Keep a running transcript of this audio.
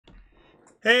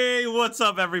Hey, what's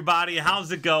up, everybody?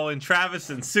 How's it going? Travis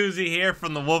and Susie here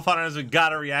from the Wolf Hunters. We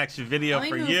got a reaction video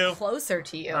for you. Closer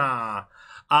to you.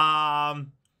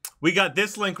 We got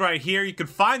this link right here. You can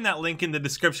find that link in the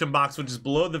description box, which is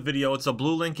below the video. It's a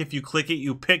blue link. If you click it,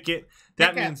 you pick it.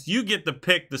 That means you get to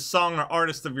pick the song or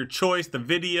artist of your choice, the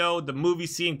video, the movie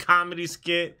scene, comedy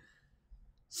skit,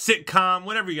 sitcom,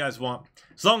 whatever you guys want.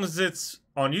 As long as it's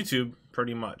on YouTube,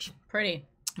 pretty much. Pretty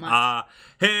much.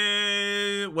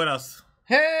 Hey, what else?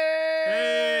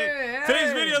 Hey!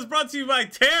 Today's video is brought to you by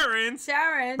Terrence.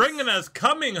 Bringing us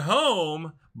Coming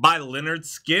Home by Lynyrd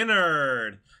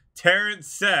Skynyrd. Terrence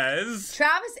says,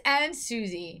 Travis and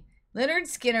Susie, Lynyrd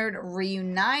Skynyrd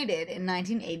reunited in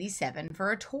 1987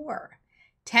 for a tour.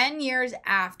 10 years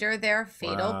after their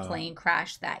fatal plane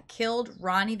crash that killed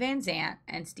Ronnie Van Zant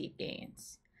and Steve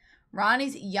Gaines.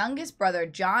 Ronnie's youngest brother,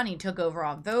 Johnny, took over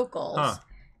on vocals.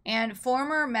 And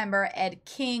former member Ed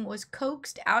King was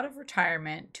coaxed out of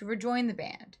retirement to rejoin the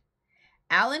band.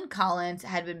 Alan Collins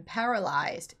had been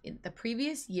paralyzed in the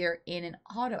previous year in an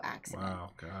auto accident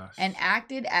and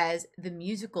acted as the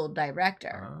musical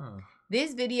director.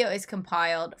 This video is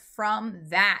compiled from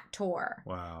that tour.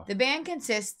 The band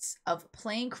consists of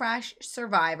plane crash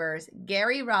survivors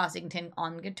Gary Rossington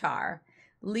on guitar,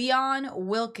 Leon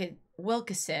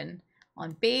Wilkeson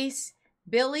on bass,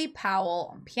 Billy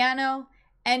Powell on piano,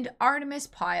 and Artemis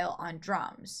Pyle on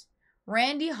drums.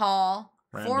 Randall Hall,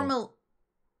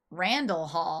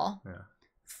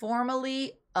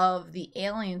 formerly of the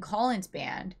Alien Collins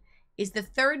Band, is the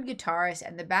third guitarist,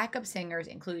 and the backup singers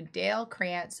include Dale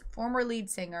Krantz, former lead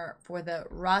singer for the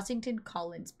Rossington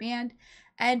Collins Band,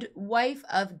 and wife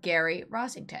of Gary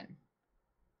Rossington.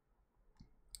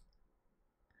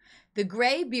 The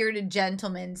gray-bearded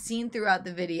gentleman seen throughout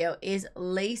the video is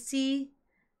Lacey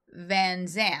Van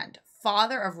Zant,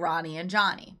 father of Ronnie and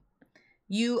Johnny.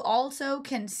 You also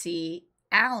can see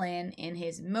Alan in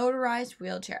his motorized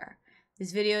wheelchair.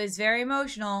 This video is very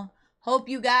emotional. Hope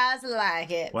you guys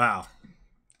like it. Wow.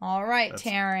 All right,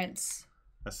 Terrence.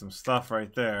 That's some stuff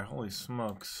right there. Holy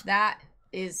smokes. That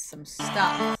is some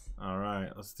stuff. All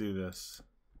right, let's do this.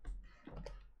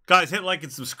 Guys, hit like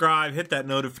and subscribe. Hit that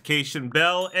notification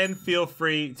bell. And feel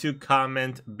free to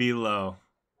comment below.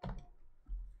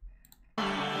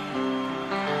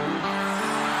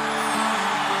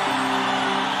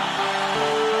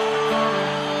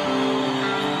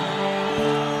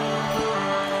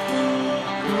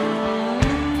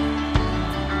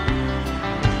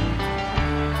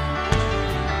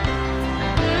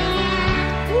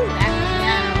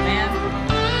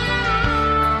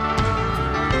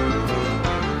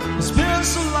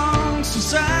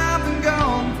 I've been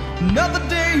gone. Another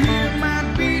day here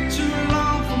might be too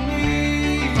long for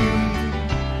me.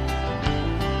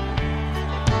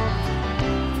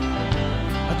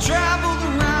 I traveled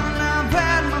around and I've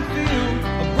had my fill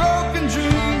of broken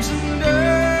dreams and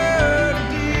dirty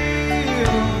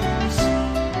deals.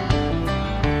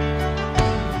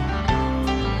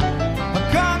 A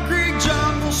concrete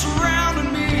jungle surrounded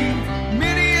me.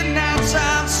 Many nights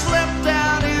I've slept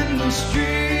out in the street.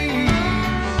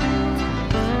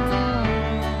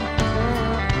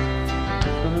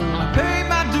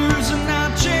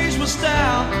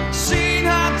 Style, seen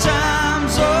hard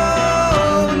times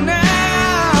over now.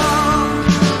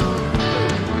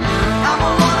 I'ma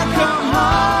wanna come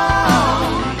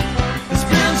home. It's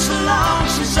been so long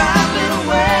since I've been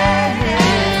away.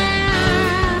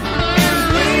 And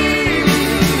please,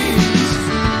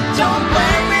 don't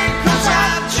blame me 'cause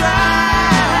I've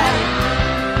tried.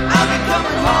 I'll be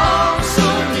coming home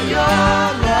soon to your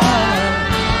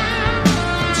love.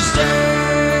 Just stay.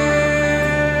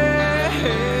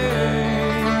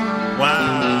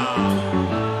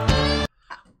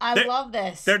 I love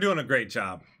this. They're doing a great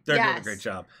job. They're doing a great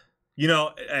job. You know,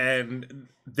 and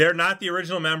they're not the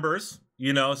original members,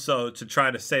 you know, so to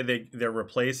try to say they're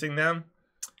replacing them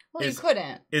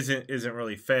isn't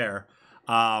really fair.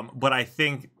 But I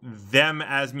think them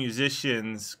as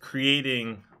musicians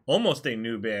creating almost a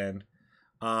new band,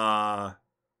 I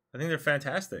think they're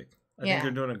fantastic. I think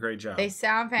they're doing a great job. They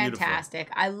sound fantastic.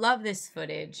 Beautiful. I love this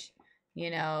footage, you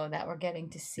know, that we're getting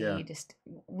to see.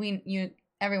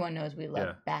 Everyone knows we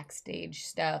love backstage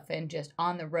stuff and just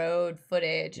on the road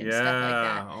footage and stuff like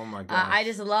that. Oh my god! I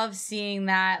just love seeing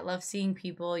that. Love seeing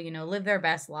people, you know, live their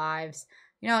best lives.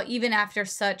 You know, even after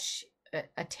such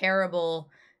a terrible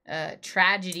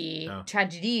tragedies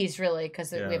really,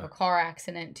 because we have a car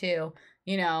accident too.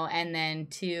 You know, and then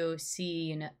to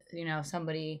see you know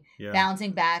somebody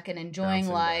bouncing back and enjoying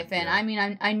life, and I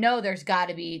mean I know there's got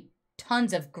to be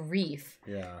tons of grief.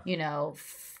 You know.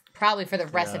 Probably for the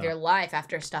rest of your life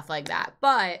after stuff like that.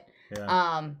 But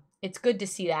it's good to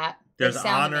see that. There's sound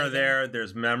honor amazing. there.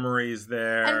 There's memories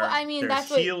there. And I mean, there's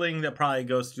that's healing that probably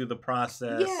goes through the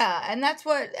process. Yeah, and that's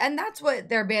what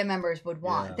their band members would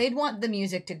want. Yeah. They'd want the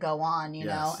music to go on, you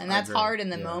know, and that's hard in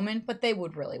the moment, but they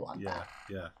would really want that.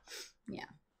 Yeah. Yeah.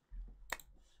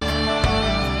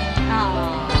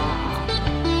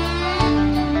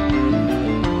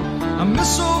 I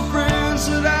miss old friends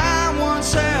that I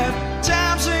once had.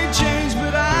 Times ain't changed,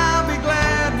 but I'll be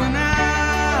glad when I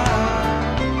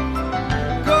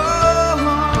go home.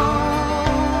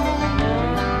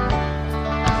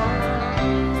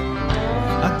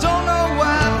 I don't know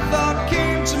why the thought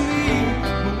came to me,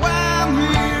 but while I'm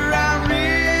here I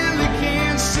really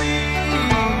can't see.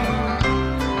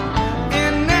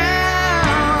 And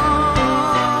now,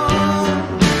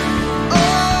 oh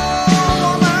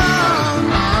woman,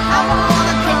 I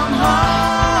wanna come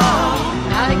home.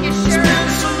 I like your It's shirt. been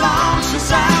so long since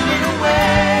I've been away.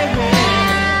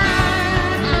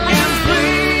 And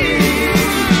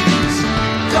please,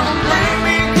 don't blame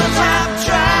me 'cause I've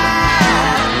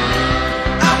tried.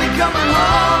 I'll be coming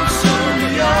home soon to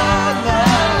your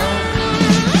love.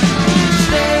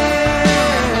 Stay.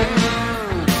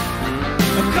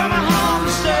 I'm coming home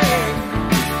to stay.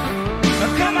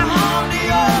 I'm coming home to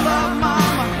your love,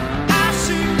 mama. I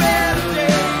see better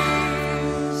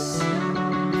days.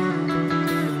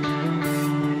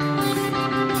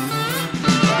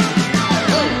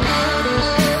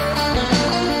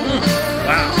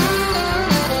 Wow.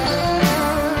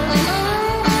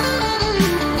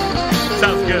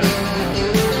 Sounds good.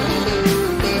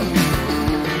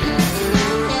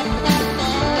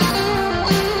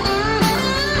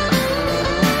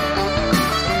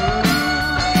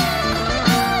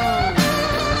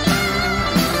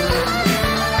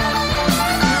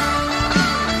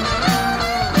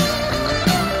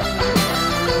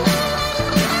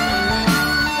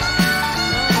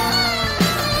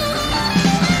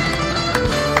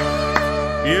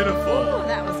 Beautiful. Ooh,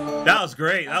 that was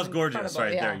Great. That was was gorgeous incredible,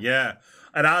 right there. Yeah.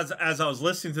 And as I was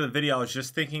listening to the video, I was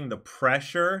just thinking the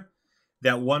pressure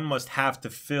that one must have to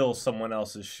fill someone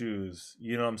else's shoes.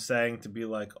 You know what I'm saying? To be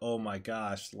like, oh my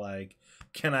gosh, like,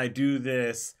 can I do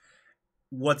this?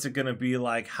 What's it gonna be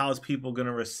like? How's people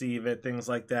gonna receive it? Things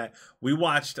like that. We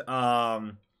watched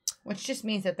which just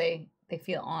means that they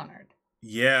feel honored.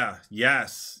 yeah,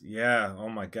 yes, yeah. Oh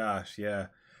my gosh, yeah.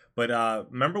 But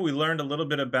remember we learned a little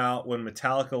bit about when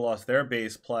Metallica lost their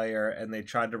bass player and they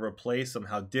tried to replace him,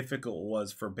 how difficult it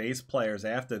was for bass players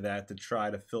after that to try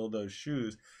to fill those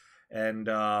shoes, and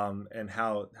how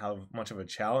much of a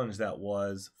challenge that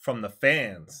was from the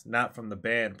fans, not from the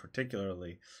band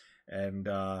particularly. And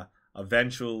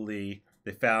eventually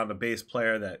they found a bass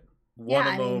player that won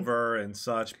Yeah, him I mean, over and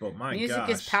such. But my Music gosh,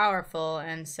 is powerful,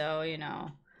 and so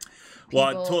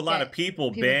well, to a lot get- of people,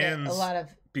 people get bands a lot of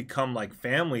become like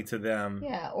family to them.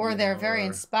 or you they're know, very or-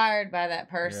 inspired by that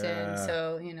person, Yeah.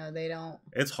 so they don't.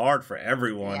 It's hard for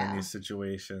everyone in Yeah. these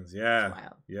situations. Yeah.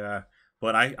 Wild. Yeah.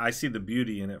 But I see the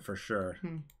beauty in it for sure.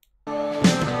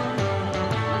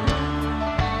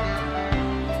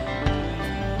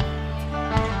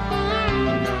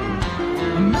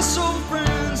 I miss old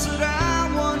friends that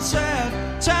I once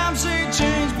had. Times ain't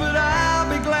changed, but I'll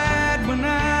be glad when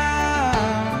I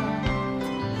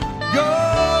go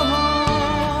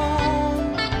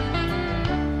home.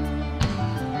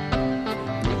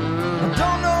 I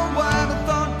don't know why the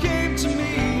thought came to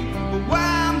me, but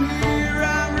while I'm here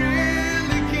I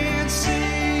really can't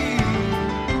see.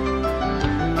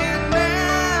 And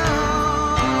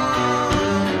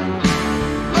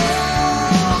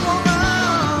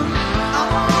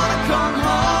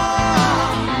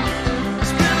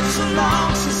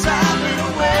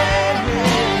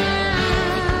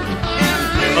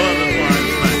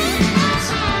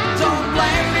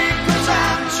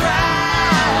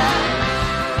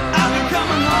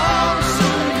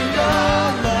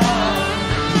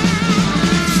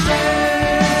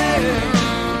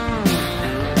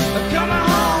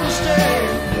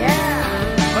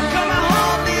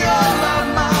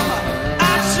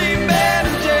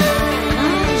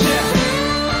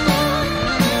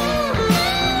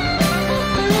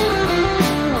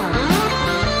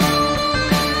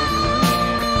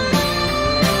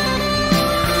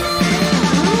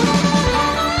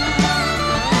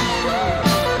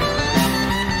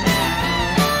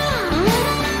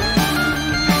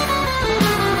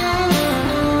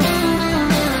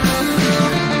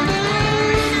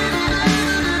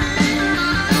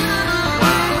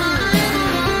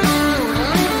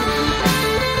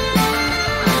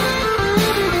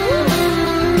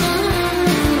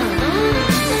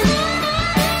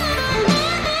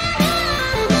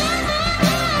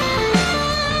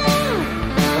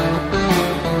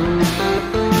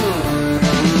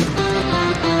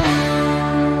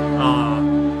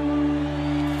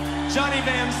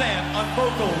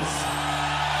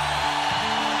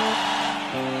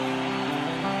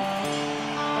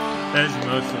That is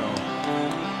emotional.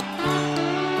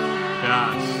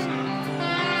 Gosh.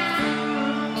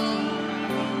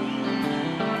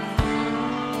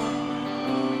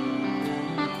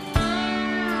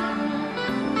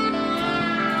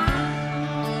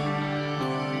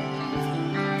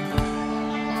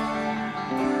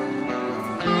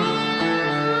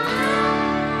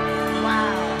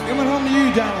 Coming home to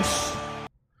you, Dallas.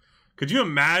 Could you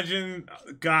imagine,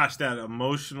 gosh, that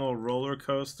emotional roller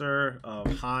coaster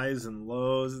of highs and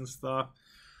lows and stuff?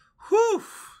 Whew.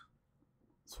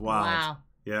 It's wild. Wow.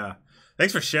 Yeah.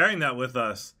 Thanks for sharing that with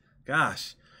us.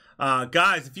 Gosh.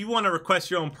 Guys, if you want to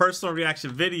request your own personal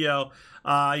reaction video,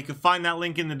 you can find that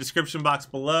link in the description box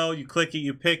below. You click it,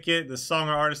 you pick it, the song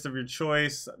or artist of your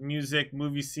choice, music,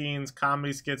 movie scenes,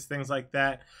 comedy skits, things like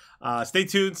that. Stay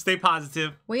tuned, stay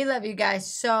positive. We love you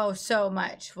guys so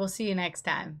much. We'll see you next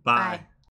time. Bye.